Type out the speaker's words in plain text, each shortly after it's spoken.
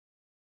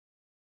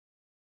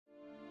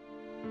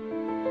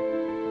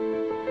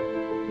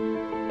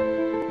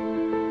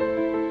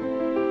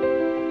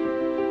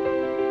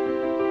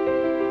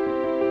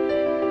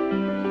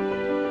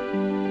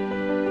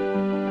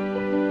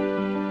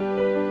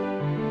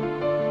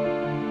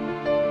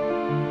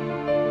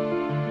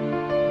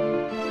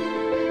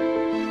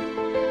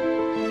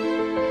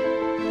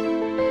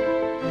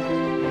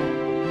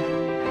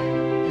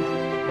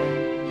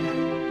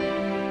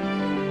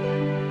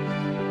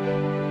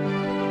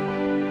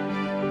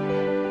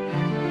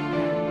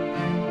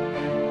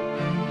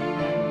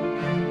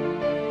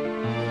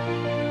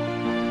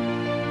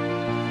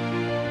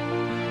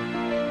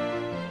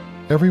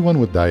Everyone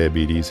with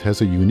diabetes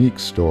has a unique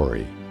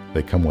story.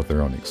 They come with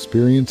their own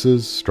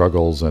experiences,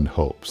 struggles, and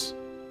hopes.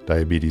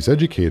 Diabetes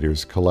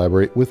educators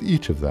collaborate with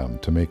each of them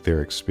to make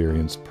their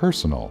experience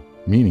personal,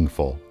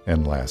 meaningful,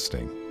 and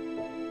lasting.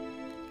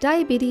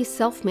 Diabetes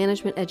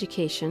Self-Management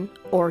Education,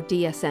 or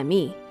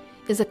DSME,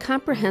 is a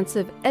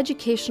comprehensive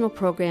educational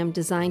program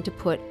designed to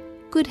put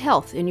good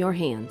health in your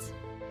hands.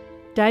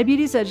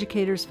 Diabetes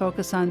educators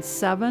focus on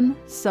 7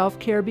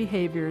 self-care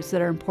behaviors that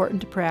are important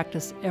to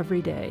practice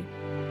every day.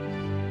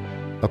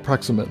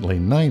 Approximately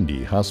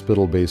 90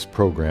 hospital-based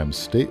programs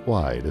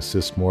statewide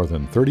assist more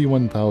than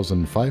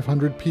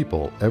 31,500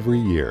 people every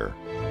year.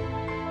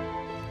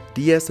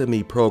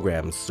 DSME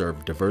programs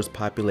serve diverse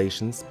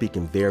populations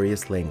speaking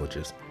various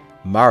languages.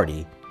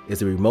 Marty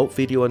is a remote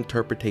video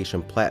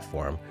interpretation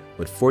platform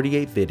with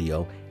 48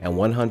 video and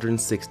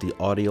 160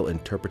 audio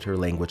interpreter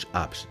language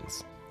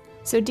options.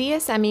 So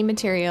DSME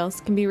materials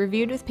can be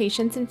reviewed with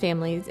patients and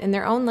families in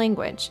their own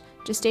language.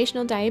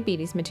 Gestational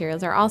diabetes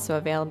materials are also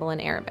available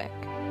in Arabic.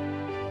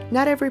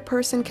 Not every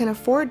person can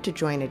afford to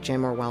join a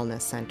gym or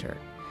wellness center.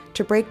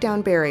 To break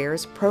down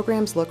barriers,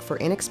 programs look for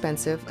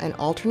inexpensive and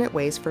alternate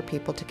ways for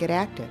people to get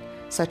active,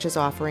 such as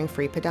offering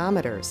free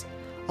pedometers.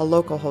 A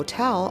local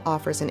hotel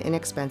offers an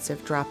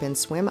inexpensive drop-in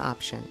swim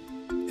option.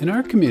 In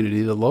our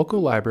community, the local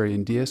library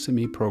and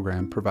DSME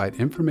program provide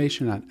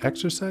information on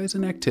exercise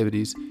and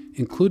activities,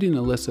 including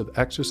a list of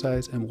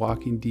exercise and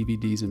walking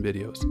DVDs and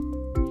videos.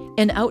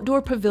 An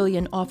outdoor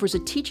pavilion offers a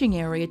teaching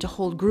area to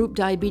hold group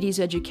diabetes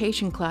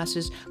education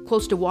classes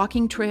close to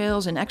walking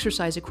trails and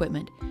exercise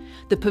equipment.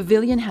 The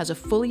pavilion has a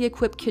fully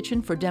equipped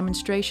kitchen for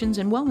demonstrations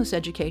and wellness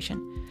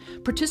education.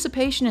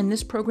 Participation in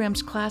this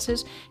program's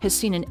classes has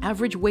seen an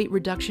average weight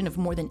reduction of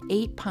more than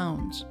 8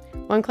 pounds.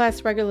 One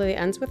class regularly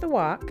ends with a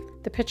walk.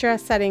 The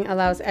picturesque setting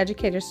allows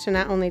educators to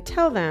not only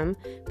tell them,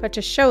 but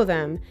to show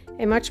them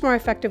a much more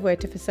effective way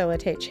to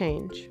facilitate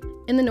change.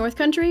 In the North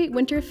Country,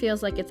 winter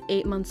feels like it's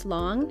 8 months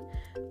long.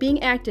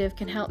 Being active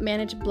can help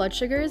manage blood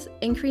sugars,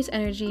 increase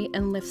energy,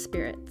 and lift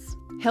spirits.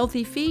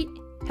 Healthy feet,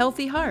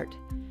 healthy heart.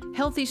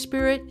 Healthy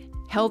spirit,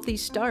 healthy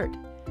start.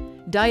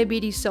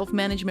 Diabetes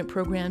self-management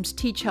programs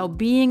teach how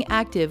being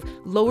active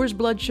lowers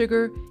blood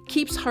sugar,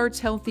 keeps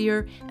hearts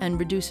healthier, and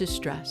reduces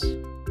stress.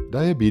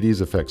 Diabetes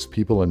affects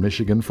people in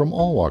Michigan from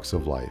all walks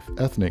of life,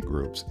 ethnic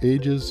groups,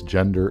 ages,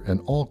 gender,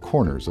 and all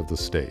corners of the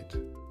state.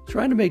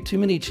 Trying to make too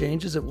many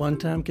changes at one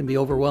time can be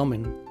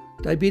overwhelming.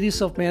 Diabetes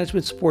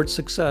self-management supports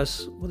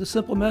success with a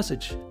simple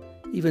message.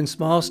 Even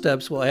small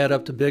steps will add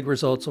up to big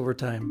results over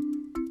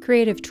time.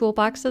 Creative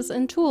toolboxes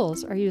and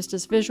tools are used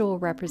as visual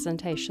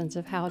representations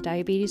of how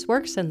diabetes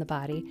works in the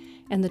body,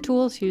 and the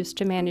tools used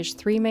to manage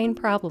 3 main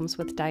problems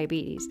with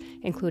diabetes,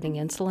 including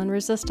insulin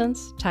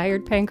resistance,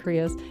 tired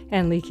pancreas,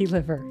 and leaky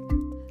liver.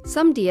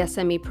 Some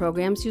DSME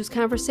programs use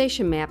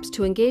conversation maps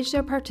to engage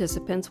their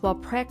participants while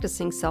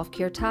practicing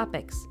self-care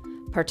topics.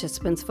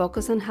 Participants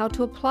focus on how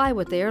to apply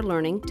what they are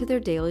learning to their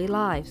daily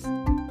lives.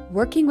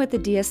 Working with the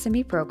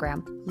DSME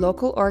program,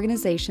 local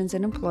organizations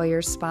and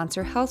employers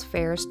sponsor health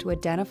fairs to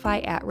identify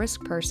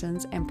at-risk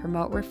persons and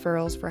promote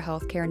referrals for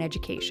healthcare and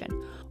education.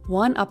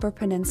 One Upper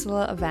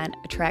Peninsula event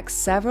attracts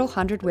several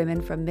hundred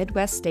women from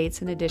Midwest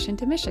states in addition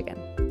to Michigan.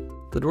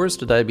 The doors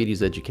to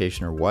diabetes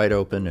education are wide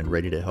open and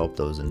ready to help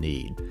those in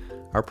need.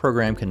 Our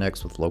program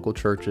connects with local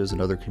churches and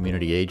other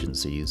community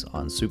agencies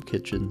on soup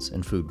kitchens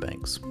and food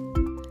banks.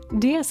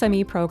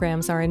 DSME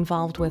programs are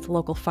involved with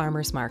local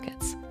farmers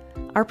markets.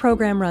 Our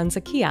program runs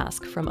a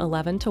kiosk from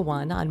 11 to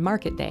 1 on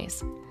market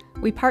days.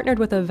 We partnered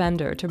with a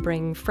vendor to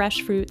bring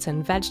fresh fruits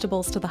and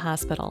vegetables to the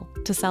hospital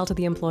to sell to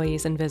the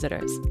employees and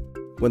visitors.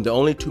 When the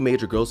only 2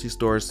 major grocery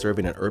stores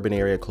serving an urban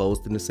area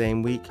closed in the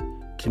same week,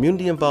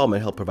 community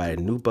involvement helped provide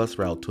a new bus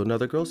route to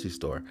another grocery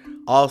store,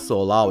 also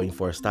allowing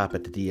for a stop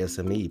at the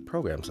DSME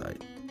program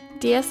site.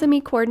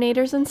 DSME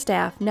coordinators and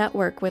staff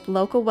network with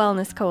local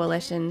wellness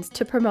coalitions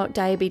to promote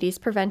diabetes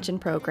prevention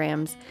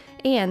programs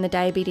and the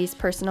Diabetes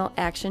Personal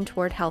Action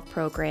Toward Health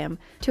program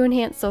to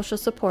enhance social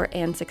support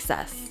and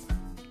success.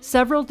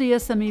 Several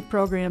DSME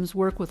programs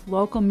work with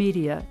local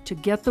media to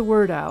get the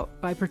word out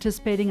by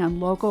participating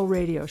on local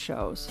radio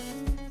shows.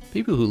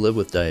 People who live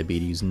with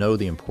diabetes know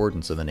the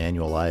importance of an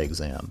annual eye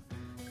exam.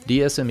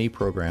 DSME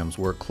programs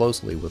work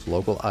closely with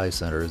local eye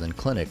centers and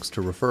clinics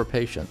to refer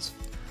patients.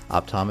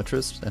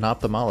 Optometrists and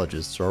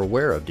ophthalmologists are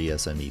aware of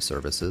DSME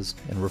services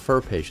and refer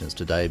patients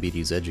to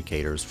diabetes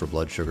educators for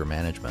blood sugar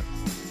management.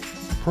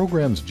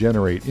 Programs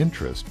generate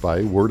interest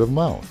by word of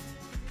mouth.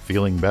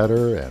 Feeling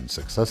better and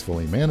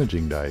successfully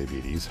managing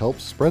diabetes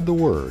helps spread the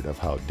word of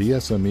how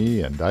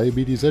DSME and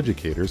diabetes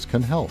educators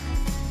can help.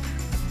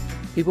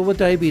 People with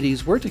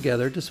diabetes work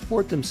together to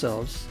support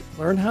themselves,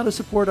 learn how to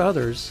support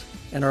others,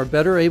 and are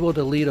better able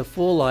to lead a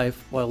full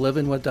life while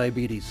living with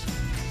diabetes.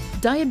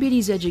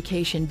 Diabetes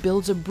education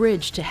builds a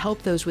bridge to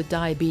help those with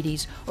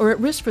diabetes or at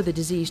risk for the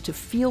disease to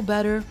feel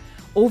better,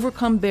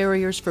 overcome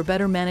barriers for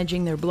better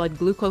managing their blood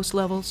glucose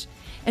levels,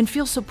 and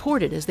feel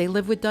supported as they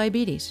live with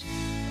diabetes.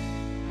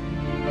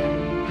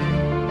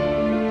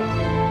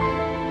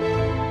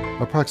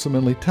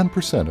 Approximately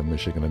 10% of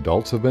Michigan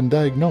adults have been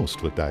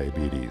diagnosed with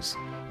diabetes.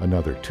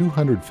 Another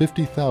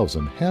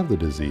 250,000 have the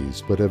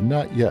disease but have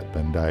not yet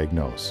been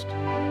diagnosed.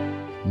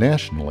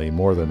 Nationally,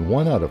 more than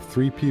 1 out of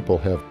 3 people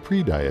have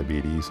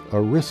prediabetes,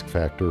 a risk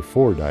factor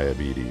for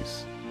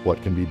diabetes.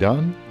 What can be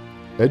done?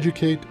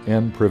 Educate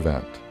and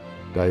prevent.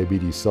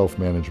 Diabetes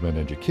self-management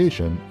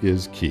education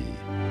is key.